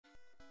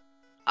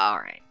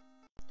Alright.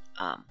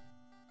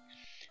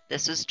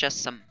 This is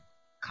just some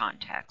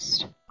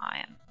context.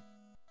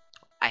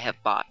 I have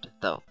bought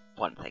the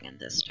one thing in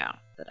this town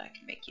that I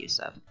can make use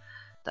of.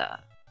 The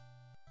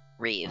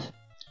Reeve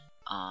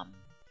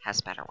has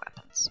better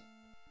weapons.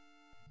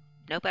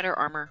 No better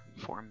armor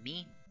for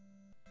me,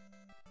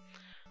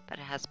 but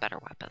it has better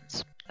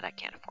weapons that I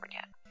can't afford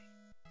yet.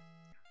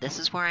 This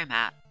is where I'm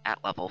at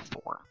level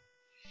 4.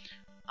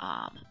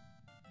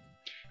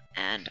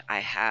 And I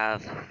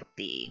have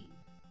the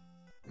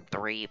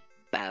 3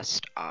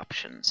 best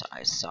options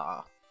I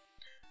saw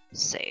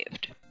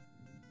saved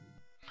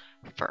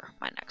for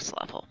my next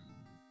level.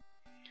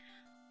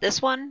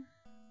 This one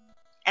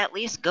at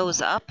least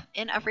goes up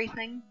in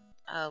everything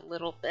a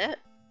little bit,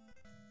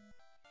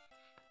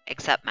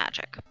 except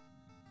magic.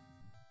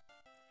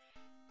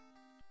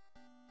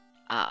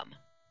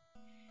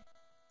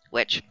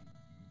 Which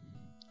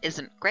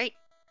isn't great,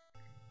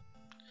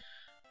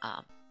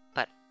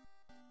 but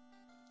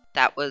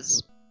that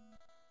was,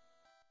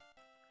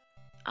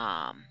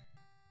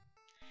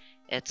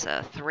 it's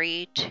a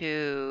 3,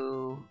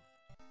 2,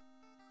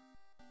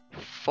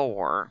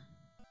 4,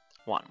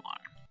 1, 1.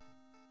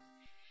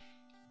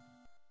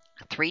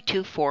 3,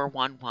 2, 4,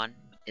 1, 1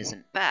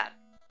 isn't bad.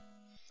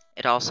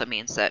 It also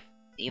means that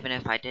even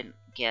if I didn't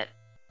get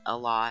a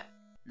lot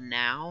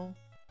now,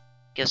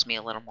 gives me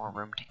a little more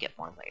room to get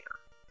more later.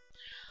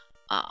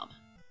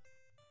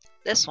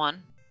 This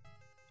one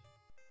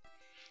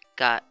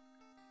got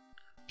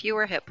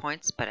fewer hit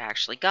points, but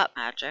actually got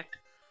magic,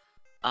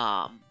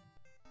 and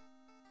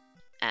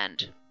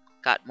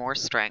got more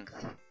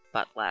strength,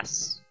 but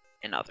less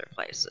in other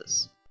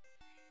places.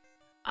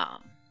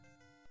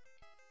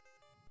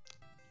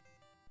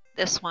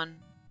 This one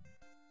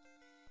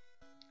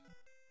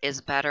is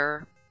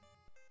better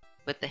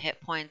with the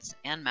hit points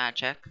and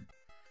magic.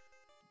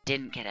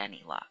 Didn't get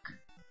any luck.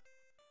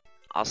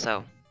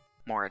 Also,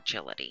 more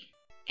agility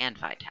and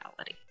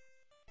vitality.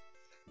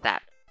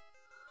 That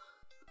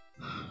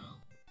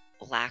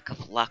lack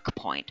of luck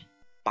point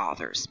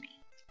bothers me.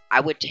 I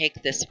would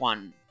take this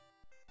one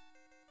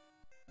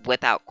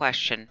without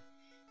question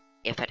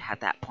if it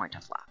had that point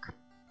of luck.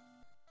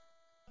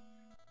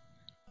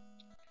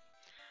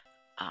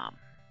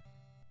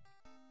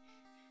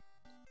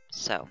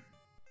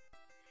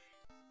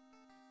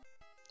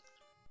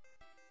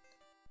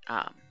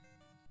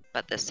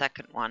 But the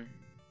second one,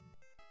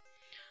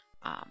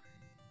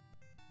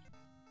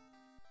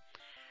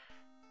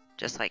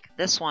 just like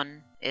this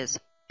one, is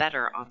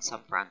better on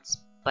some fronts,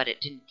 but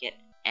it didn't get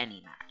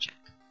any magic.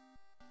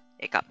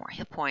 It got more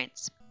hit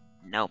points,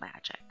 no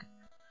magic.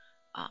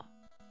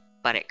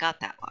 But it got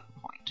that luck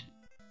point.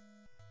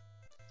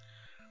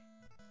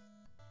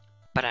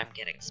 But I'm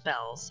getting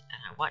spells,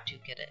 and I want to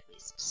get at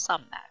least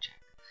some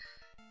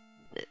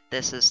magic.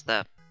 This is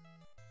the...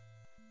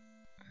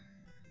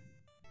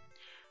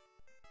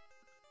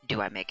 Do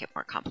I make it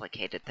more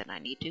complicated than I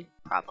need to?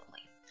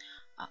 Probably.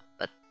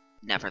 But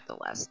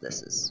nevertheless,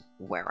 this is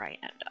where I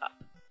end up.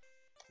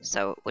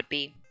 So it would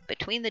be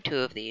between the two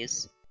of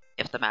these,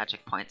 if the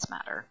magic points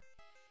matter.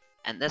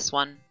 And this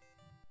one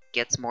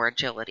gets more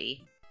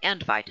agility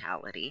and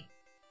vitality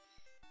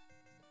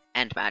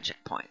and magic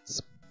points.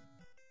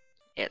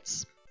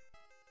 It's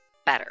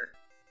better,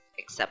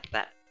 except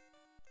that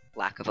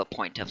lack of a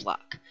point of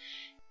luck.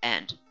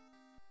 And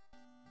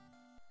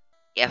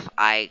if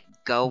I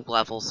go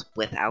levels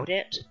without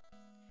it,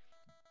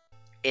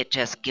 it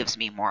just gives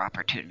me more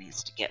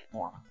opportunities to get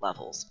more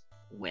levels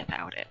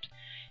without it.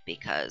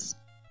 Because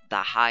the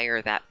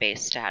higher that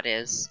base stat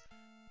is,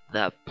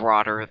 the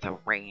broader the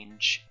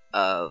range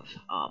of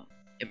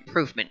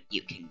improvement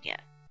you can get.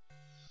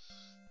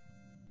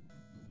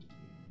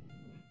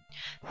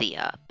 The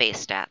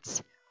base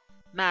stats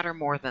matter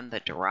more than the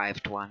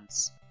derived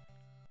ones,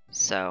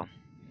 so...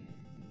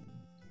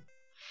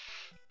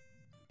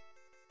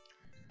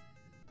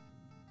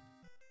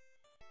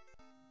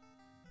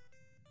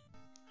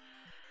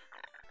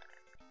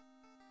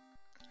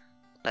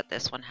 But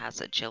this one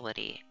has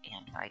agility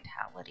and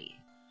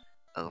vitality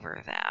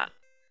over that.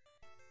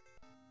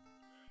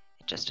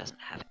 It just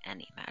doesn't have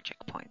any magic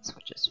points,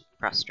 which is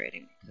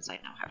frustrating because I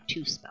now have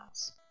 2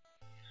 spells.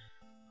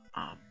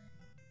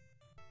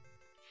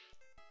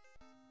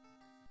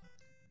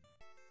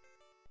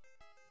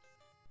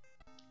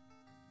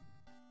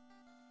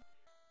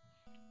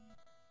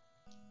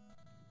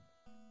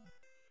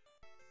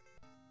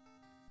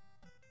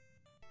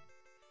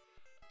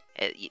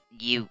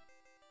 You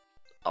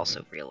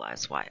also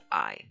realize why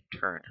I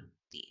turn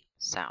the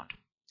sound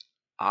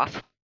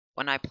off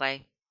when I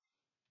play,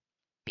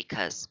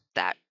 because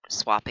that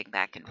swapping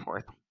back and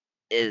forth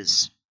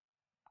is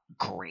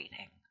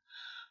grating.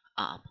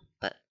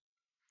 But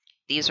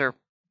these are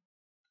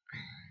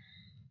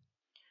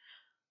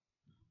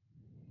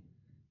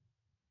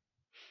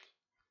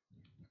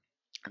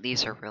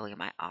really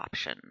my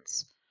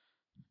options,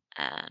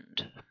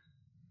 and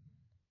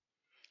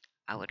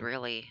I would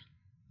really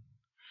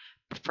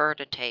prefer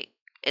to take...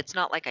 It's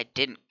not like I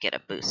didn't get a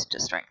boost to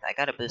strength. I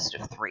got a boost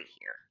of 3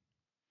 here.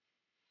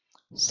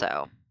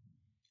 So,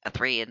 a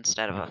 3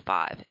 instead of a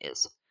 5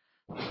 is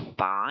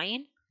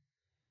fine.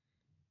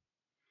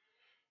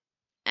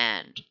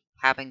 And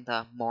having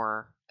the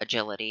more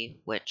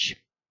agility, which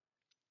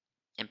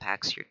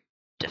impacts your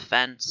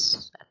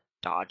defense,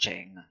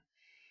 dodging,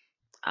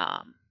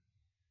 and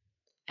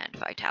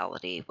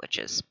vitality, which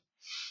is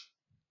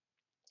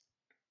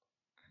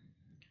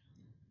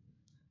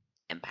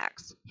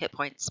impacts hit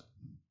points,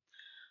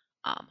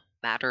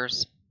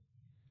 matters.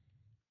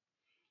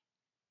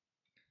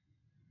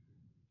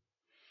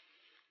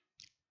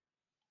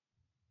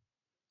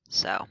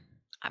 So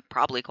I'm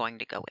probably going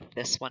to go with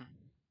this one.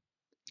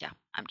 Yeah,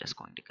 I'm just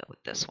going to go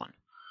with this one.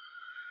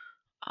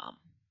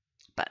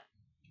 But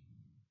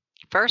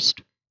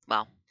first,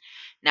 well,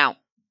 now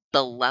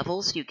the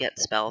levels you get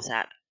spells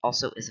at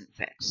also isn't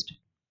fixed.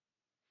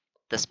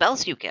 The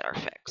spells you get are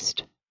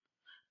fixed,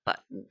 but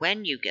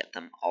when you get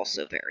them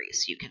also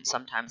varies. You can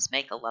sometimes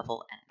make a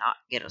level and not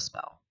get a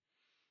spell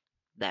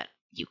that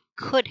you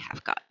could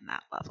have gotten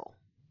that level.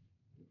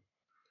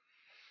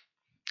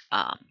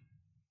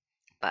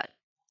 But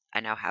I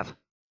now have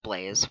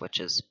Blaze, which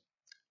is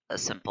a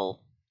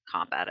simple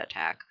combat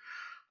attack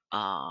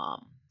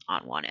on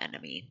one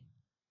enemy.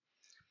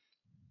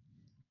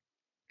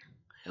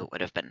 It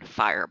would have been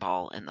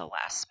Fireball in the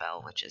last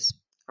spell, which is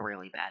a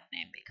really bad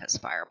name because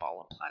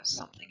Fireball implies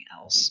something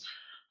else.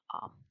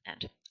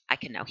 And I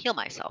can now heal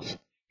myself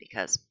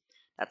because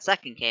that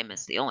second game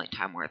is the only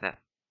time where the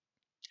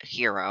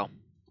hero,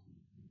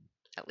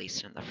 at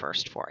least in the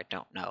first 4, I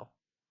don't know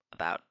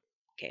about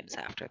games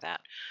after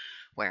that,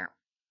 where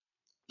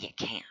you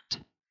can't.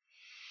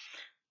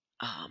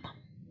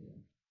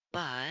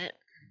 But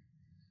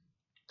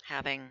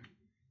having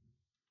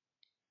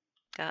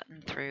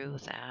gotten through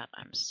that,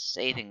 I'm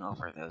saving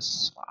over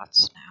those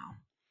slots now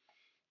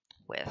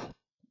with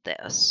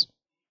this.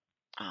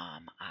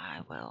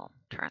 I will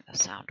turn the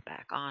sound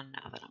back on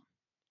now that I'm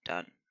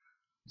done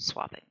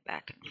swapping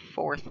back and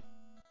forth,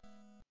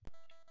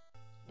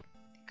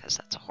 because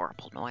that's a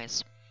horrible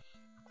noise.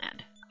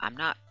 And I'm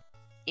not,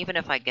 even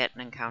if I get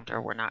an encounter,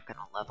 we're not going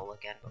to level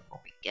again before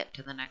we get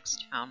to the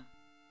next town.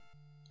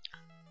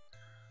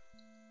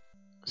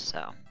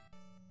 So,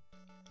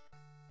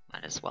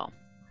 might as well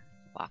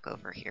walk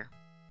over here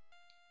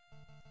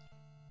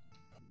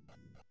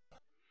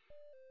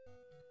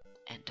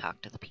and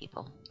talk to the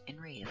people in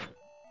Reeve.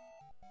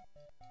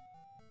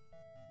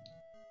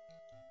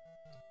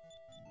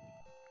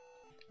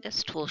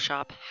 This tool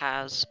shop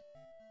has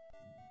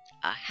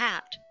a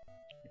hat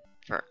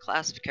for a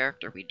class of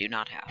character we do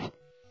not have.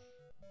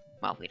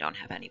 Well, we don't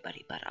have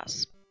anybody but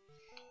us.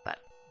 But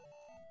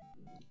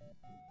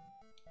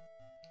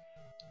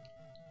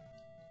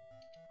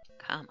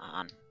come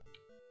on,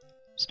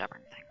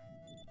 stubborn thing.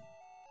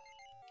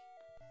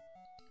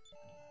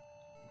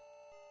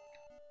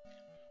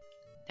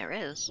 There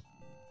is,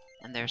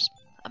 and there's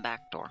a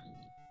back door.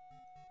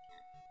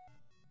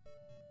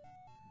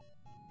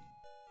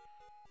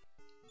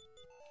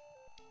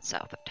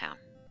 South of town.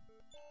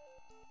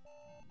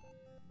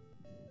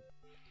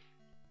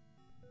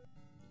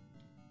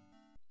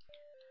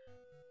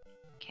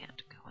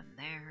 Can't go in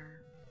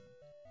there.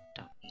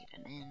 Don't need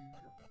an inn.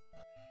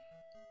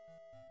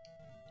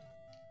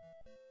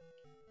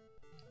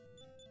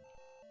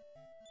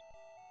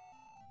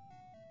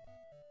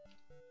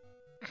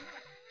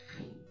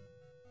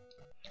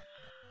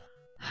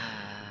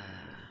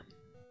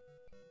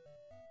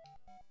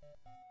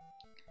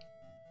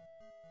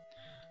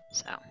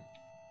 So,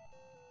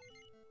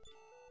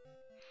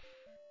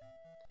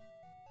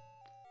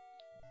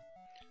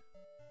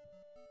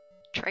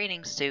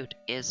 training suit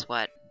is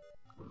what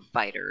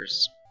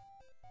fighters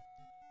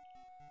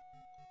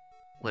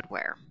would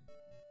wear.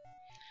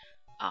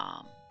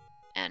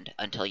 And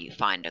until you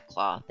find a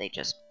claw, they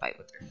just fight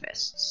with their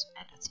fists,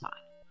 and it's fine.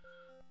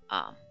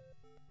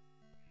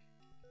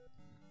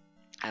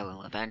 I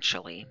will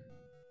eventually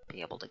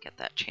be able to get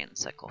that chain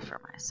sickle for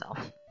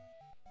myself.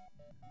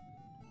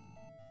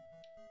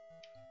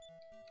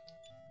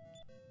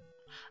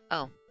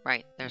 Oh,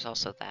 right, there's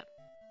also that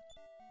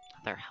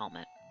other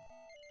helmet,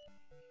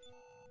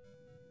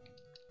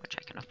 which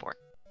I can afford.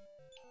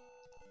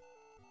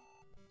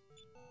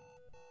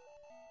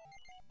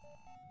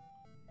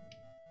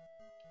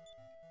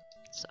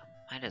 So,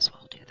 might as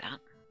well do that.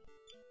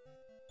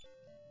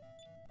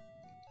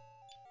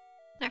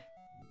 There.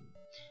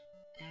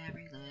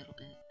 Every little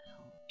bit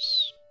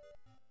helps.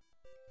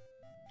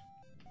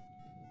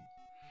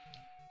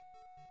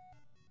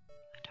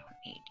 I don't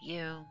need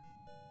you.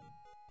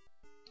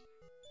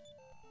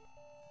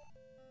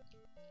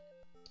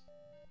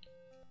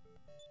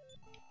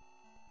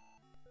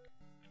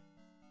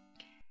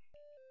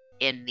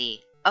 In the,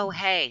 oh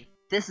hey,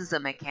 this is a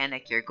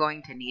mechanic you're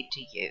going to need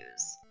to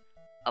use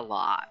a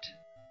lot.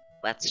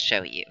 Let's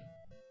show you.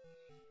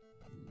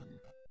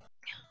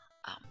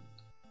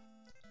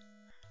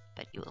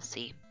 But you will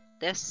see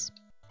this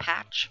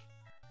patch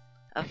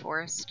of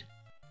forest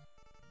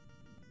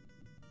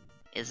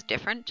is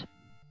different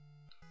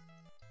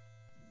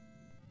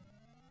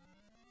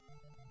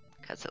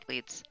because it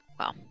leads,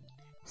 well,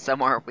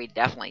 somewhere we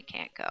definitely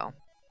can't go,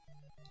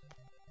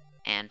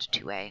 and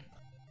to a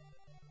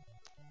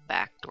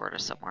back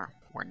somewhere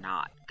we're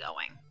not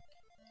going.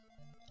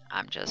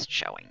 I'm just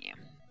showing you.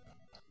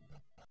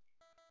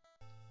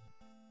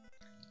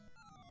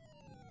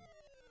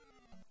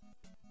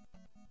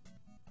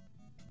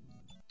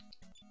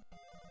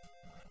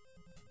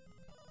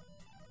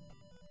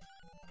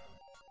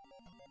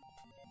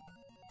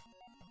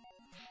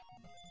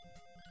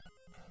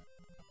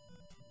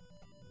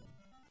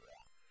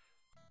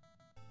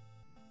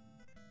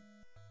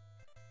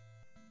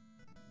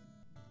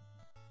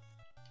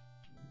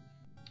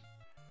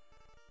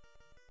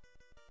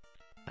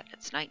 But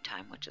it's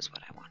nighttime, which is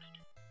what I wanted.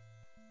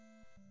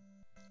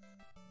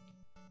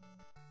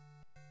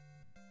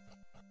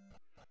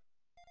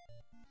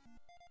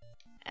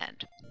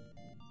 And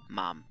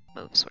Mom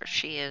moves where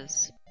she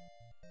is.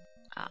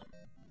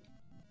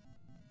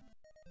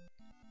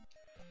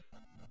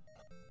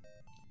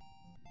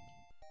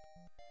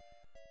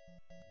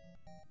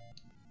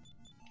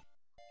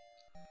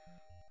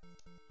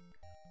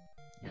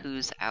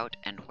 Who's out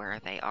and where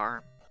they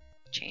are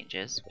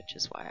changes, which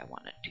is why I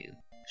wanted to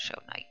show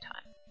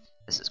nighttime.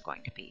 This is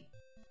going to be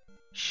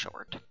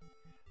short-ish.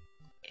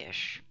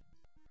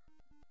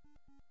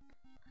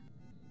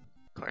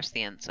 Of course,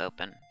 the inn's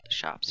open, the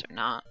shops are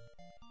not.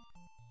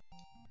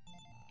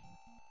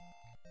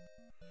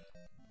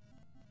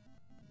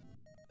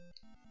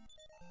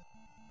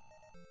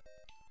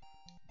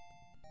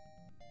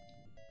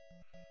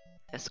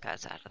 This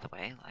guy's out of the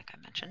way, like I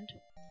mentioned.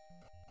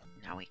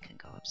 Now we can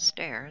go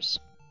upstairs.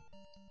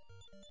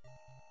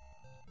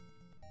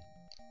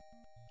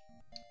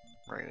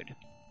 Rude.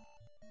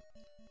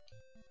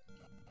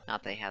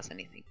 Not that he has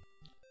anything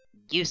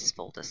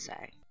useful to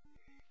say.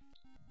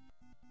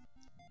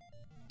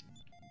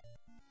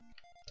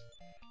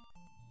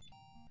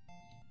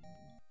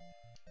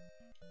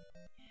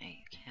 Yeah,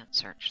 you can't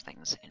search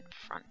things in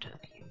front of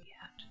you yet.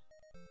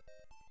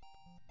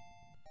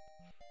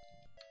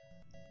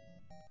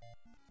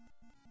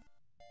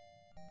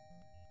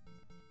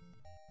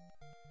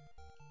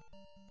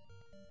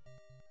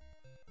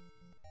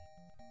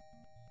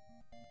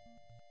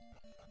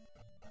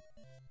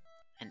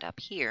 And up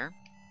here,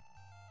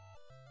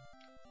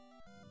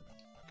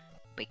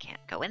 we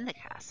can't go in the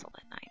castle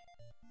at night.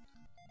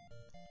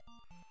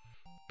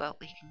 But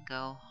we can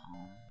go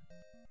home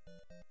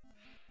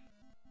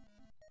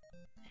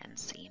and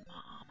see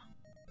Mom.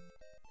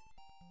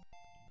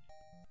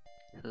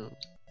 Who,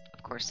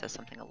 of course, says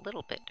something a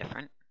little bit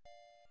different.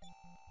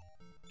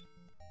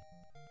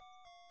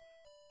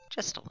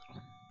 Just a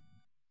little.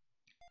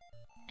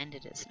 And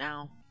it is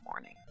now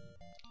morning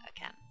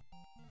again.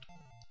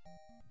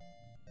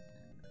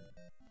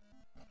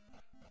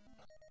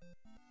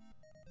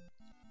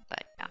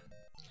 But yeah,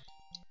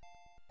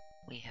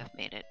 we have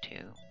made it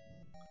to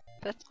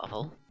 5th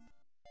level.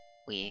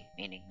 We,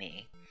 meaning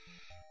me.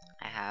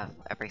 I have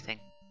everything.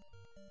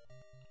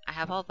 I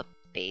have all the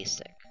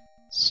basic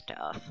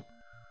stuff.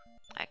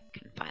 I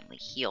can finally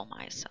heal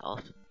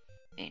myself,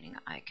 meaning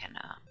I can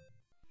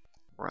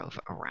rove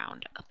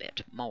around a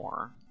bit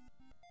more.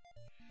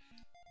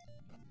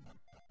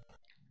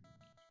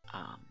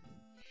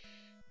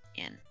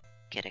 In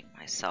getting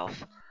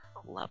myself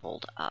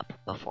leveled up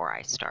before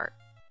I start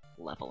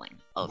leveling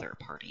other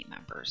party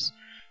members,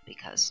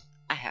 because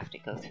I have to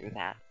go through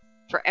that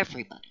for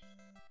everybody.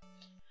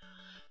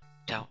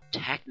 Don't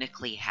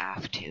technically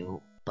have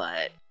to,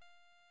 but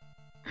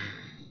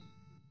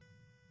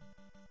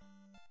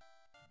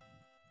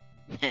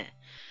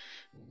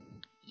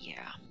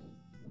yeah,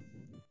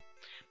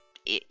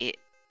 it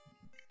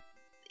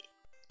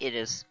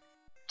is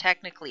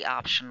technically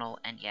optional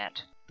and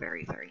yet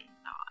very, very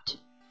not.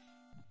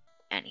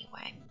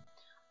 Anyway,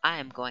 I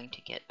am going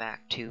to get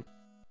back to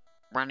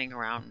running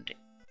around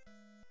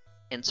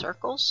in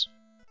circles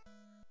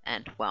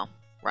and, well,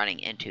 running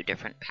into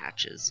different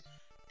patches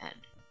and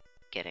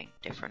getting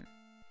different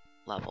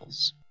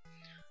levels.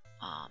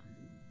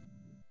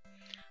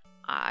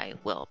 I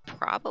will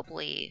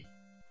probably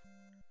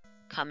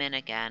come in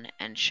again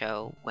and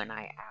show when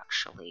I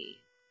actually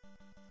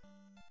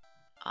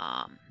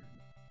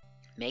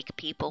make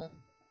people,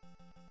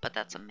 but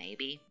that's a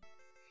maybe.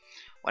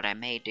 What I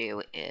may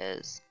do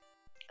is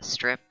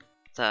strip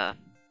the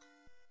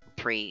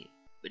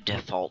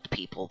pre-default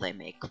people they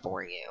make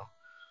for you,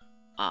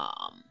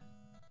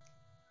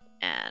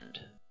 and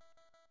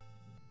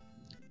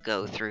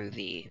go through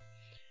the,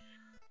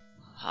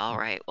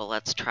 alright, well,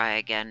 let's try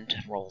again to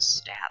roll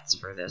stats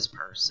for this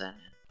person.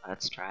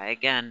 Let's try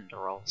again to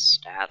roll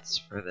stats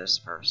for this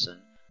person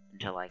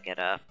until I get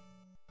a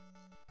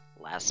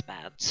less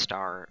bad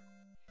start.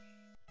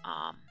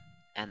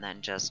 And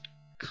then just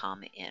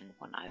come in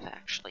when I've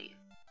actually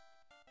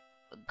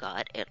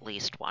got at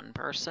least one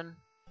person.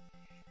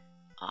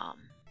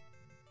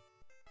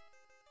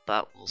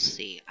 But we'll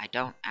see. I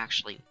don't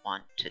actually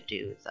want to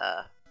do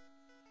the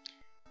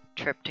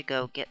trip to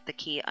go get the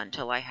key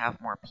until I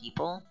have more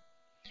people.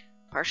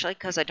 Partially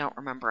because I don't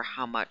remember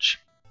how much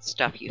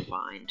stuff you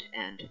find,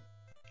 and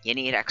you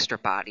need extra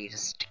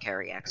bodies to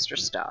carry extra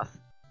stuff.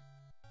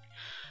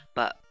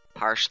 But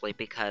partially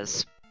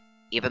because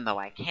even though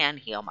I can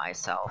heal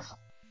myself,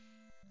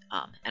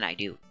 and I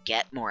do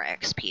get more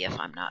XP if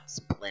I'm not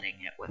splitting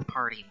it with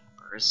party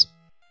members,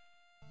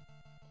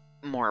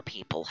 more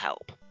people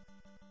help.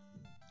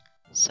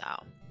 So,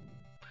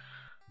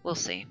 we'll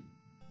see.